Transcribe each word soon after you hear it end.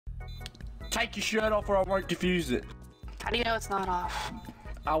take your shirt off or I won't diffuse it. How do you know it's not off?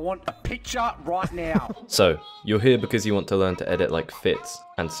 I want a picture right now. So, you're here because you want to learn to edit like FITZ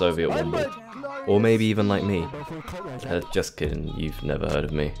and SOVIETWOMBLE. Or maybe even like me. Just kidding, you've never heard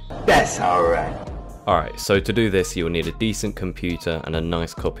of me. That's alright. Alright, so to do this you'll need a decent computer and a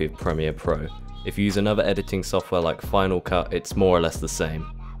nice copy of Premiere Pro. If you use another editing software like Final Cut, it's more or less the same.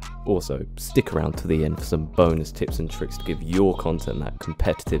 Also, stick around to the end for some bonus tips and tricks to give your content that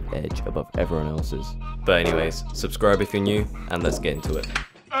competitive edge above everyone else's. But anyways, subscribe if you're new, and let's get into it.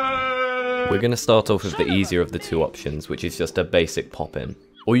 We're going to start off with the easier of the two options, which is just a basic pop-in.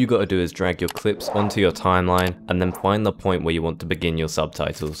 All you got to do is drag your clips onto your timeline, and then find the point where you want to begin your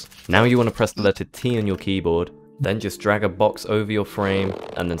subtitles. Now you want to press the letter T on your keyboard, then just drag a box over your frame,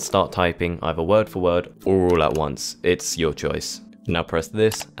 and then start typing either word for word or all at once. It's your choice. Now press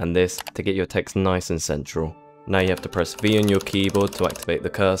this and this to get your text nice and central. Now you have to press V on your keyboard to activate the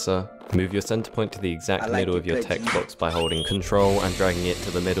cursor. Move your center point to the exact middle of your text box by holding Control and dragging it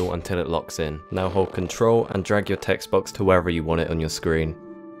to the middle until it locks in. Now hold Control and drag your text box to wherever you want it on your screen.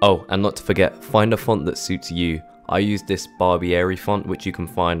 Oh, and not to forget, find a font that suits you. I use this Barbieri font, which you can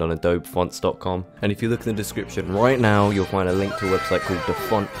find on adobefonts.com, and if you look in the description right now, you'll find a link to a website called The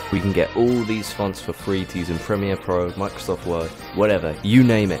Font, where you can get all these fonts for free to use in Premiere Pro, Microsoft Word, whatever, you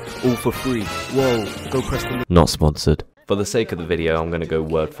name it, all for free. Whoa, go press the... Not sponsored. For the sake of the video, I'm going to go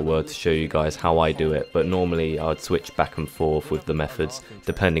word for word to show you guys how I do it, but normally I'd switch back and forth with the methods,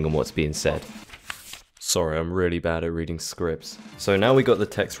 depending on what's being said. Sorry, I'm really bad at reading scripts. So now we got the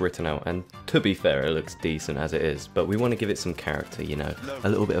text written out, and to be fair, it looks decent as it is, but we want to give it some character, you know, a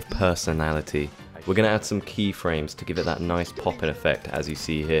little bit of personality. We're going to add some keyframes to give it that nice pop-in effect as you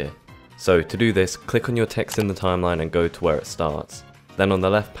see here. So to do this, click on your text in the timeline and go to where it starts. Then on the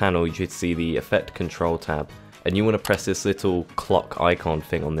left panel you should see the Effect Control tab, and you want to press this little clock icon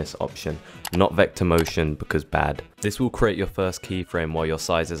thing on this option, not vector motion because bad. This will create your first keyframe while your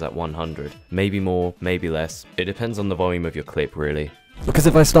size is at 100. Maybe more, maybe less. It depends on the volume of your clip really. Because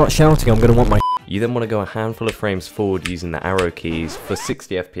if I start shouting I'm going to want my... You then want to go a handful of frames forward using the arrow keys. For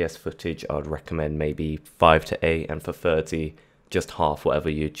 60 FPS footage I'd recommend maybe 5 to 8, and for 30 just half whatever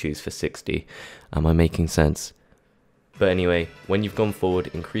you choose for 60. Am I making sense? But anyway, when you've gone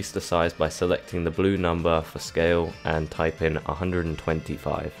forward, increase the size by selecting the blue number for scale and type in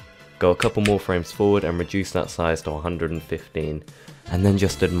 125. Go a couple more frames forward and reduce that size to 115, and then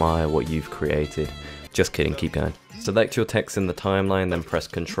just admire what you've created. Just kidding, keep going. Select your text in the timeline, then press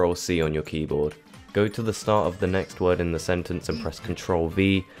Ctrl C on your keyboard. Go to the start of the next word in the sentence and press Ctrl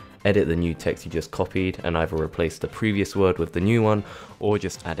V. Edit the new text you just copied and either replace the previous word with the new one or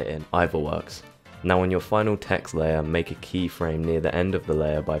just add it in, either works. Now on your final text layer, make a keyframe near the end of the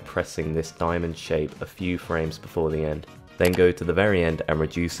layer by pressing this diamond shape a few frames before the end. Then go to the very end and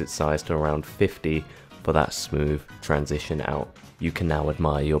reduce its size to around 50 for that smooth transition out. You can now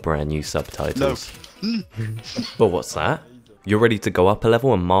admire your brand new subtitles. No. But what's that? You're ready to go up a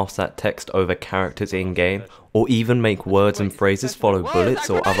level and mask that text over characters in game, or even make words and phrases follow bullets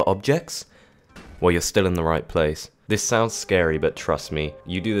or other objects? Well, you're still in the right place. This sounds scary, but trust me,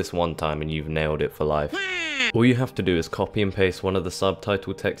 you do this one time and you've nailed it for life. All you have to do is copy and paste one of the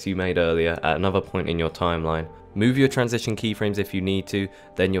subtitle texts you made earlier at another point in your timeline. Move your transition keyframes if you need to,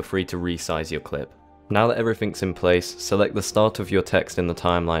 then you're free to resize your clip. Now that everything's in place, select the start of your text in the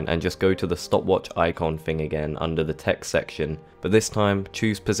timeline and just go to the stopwatch icon thing again under the text section, but this time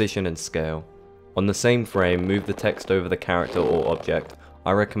choose position and scale. On the same frame, move the text over the character or object.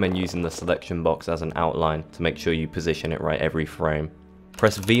 I recommend using the selection box as an outline to make sure you position it right every frame.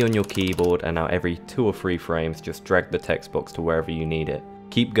 Press V on your keyboard and now every 2 or 3 frames just drag the text box to wherever you need it.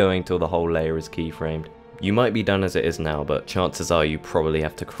 Keep going till the whole layer is keyframed. You might be done as it is now, but chances are you probably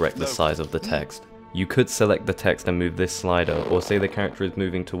have to correct the size of the text. You could select the text and move this slider, or say the character is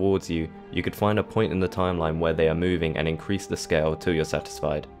moving towards you, you could find a point in the timeline where they are moving and increase the scale till you're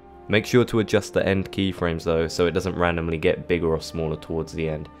satisfied. Make sure to adjust the end keyframes though, so it doesn't randomly get bigger or smaller towards the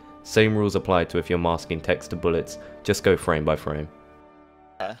end. Same rules apply to if you're masking text to bullets, just go frame by frame.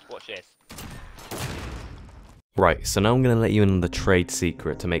 Watch this. Right, so now I'm going to let you in on the trade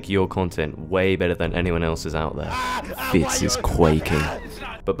secret to make your content way better than anyone else's out there. FITZ is quaking.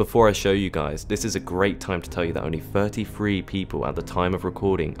 But before I show you guys, this is a great time to tell you that only 33 people at the time of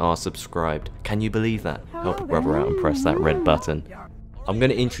recording are subscribed. Can you believe that? Help a brother out and press that red button. I'm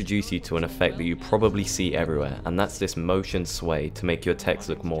going to introduce you to an effect that you probably see everywhere, and that's this motion sway to make your text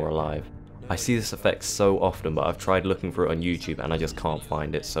look more alive. I see this effect so often, but I've tried looking for it on YouTube and I just can't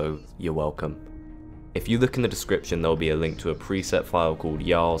find it, so you're welcome. If you look in the description, there'll be a link to a preset file called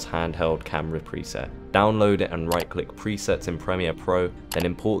Jarl's Handheld Camera Preset. Download it and right click Presets in Premiere Pro, then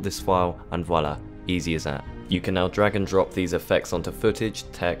import this file and voila, easy as that. You can now drag and drop these effects onto footage,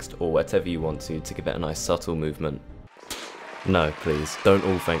 text, or whatever you want to give it a nice subtle movement. No, please, don't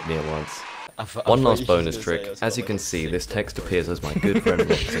all thank me at once. One last bonus trick, as you can see, this text appears as my good friend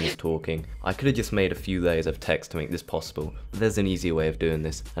Robson is talking. I could have just made a few layers of text to make this possible, but there's an easier way of doing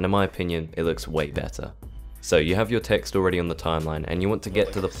this, and in my opinion, it looks way better. So you have your text already on the timeline, and you want to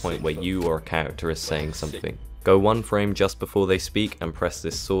get to the point where you or a character is saying something. Go one frame just before they speak and press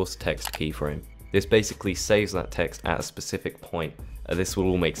this source text keyframe. This basically saves that text at a specific point. This will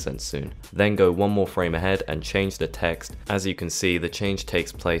all make sense soon. Then go one more frame ahead and change the text. As you can see, the change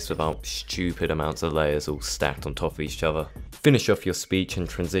takes place without stupid amounts of layers all stacked on top of each other. Finish off your speech and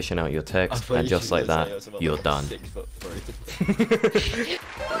transition out your text, and just like that, you're done.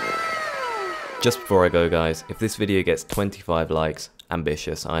 Just before I go guys, if this video gets 25 likes,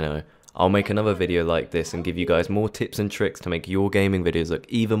 ambitious, I know, I'll make another video like this and give you guys more tips and tricks to make your gaming videos look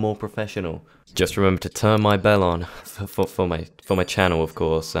even more professional. Just remember to turn my bell on for my channel, of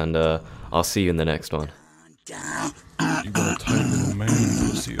course, and I'll see you in the next one. You got a tight little man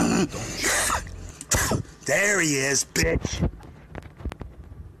pussy, don't you? There he is, bitch.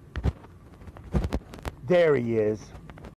 There he is.